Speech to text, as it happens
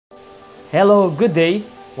Hello, good day.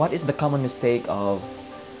 What is the common mistake of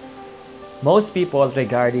most people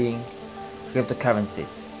regarding cryptocurrencies?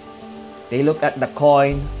 They look at the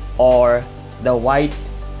coin or the white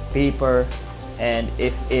paper and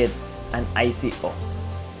if it's an ICO.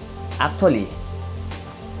 Actually,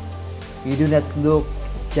 we do not look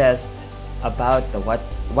just about the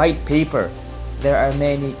white paper. There are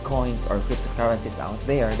many coins or cryptocurrencies out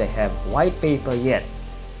there that have white paper yet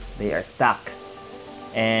they are stuck.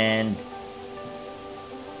 And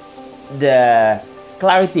the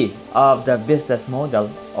clarity of the business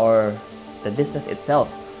model or the business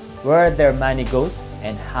itself, where their money goes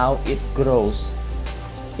and how it grows,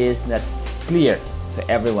 is not clear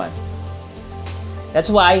to everyone. That's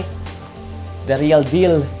why the real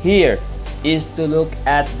deal here is to look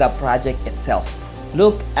at the project itself.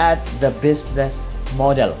 Look at the business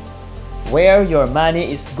model, where your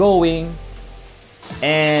money is going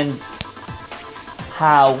and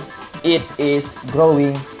how it is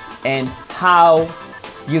growing and how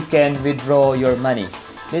you can withdraw your money.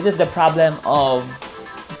 This is the problem of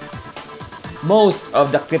most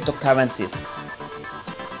of the cryptocurrencies.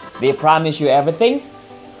 They promise you everything.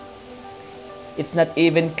 It's not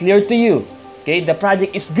even clear to you. Okay, the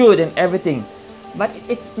project is good and everything, but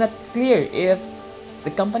it's not clear if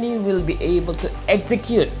the company will be able to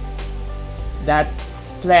execute that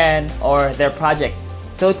plan or their project.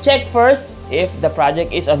 So check first if the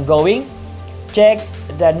project is ongoing. Check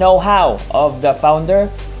the know-how of the founder.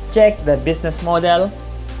 Check the business model.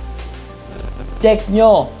 Check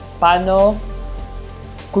nyo paano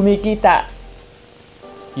kumikita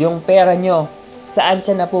yung pera nyo, saan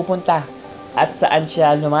siya napupunta at saan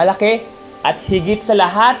siya lumalaki, at higit sa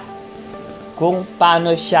lahat kung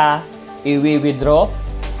paano siya i-withdraw,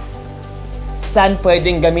 saan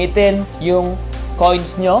pwedeng gamitin yung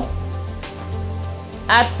coins nyo,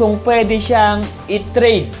 at kung pwede siyang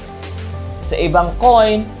i-trade sa ibang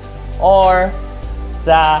coin or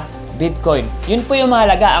sa Bitcoin. Yun po yung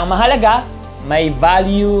mahalaga. Ang mahalaga, may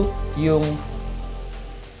value yung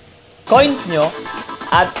coins nyo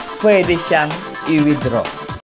at pwede siyang i-withdraw.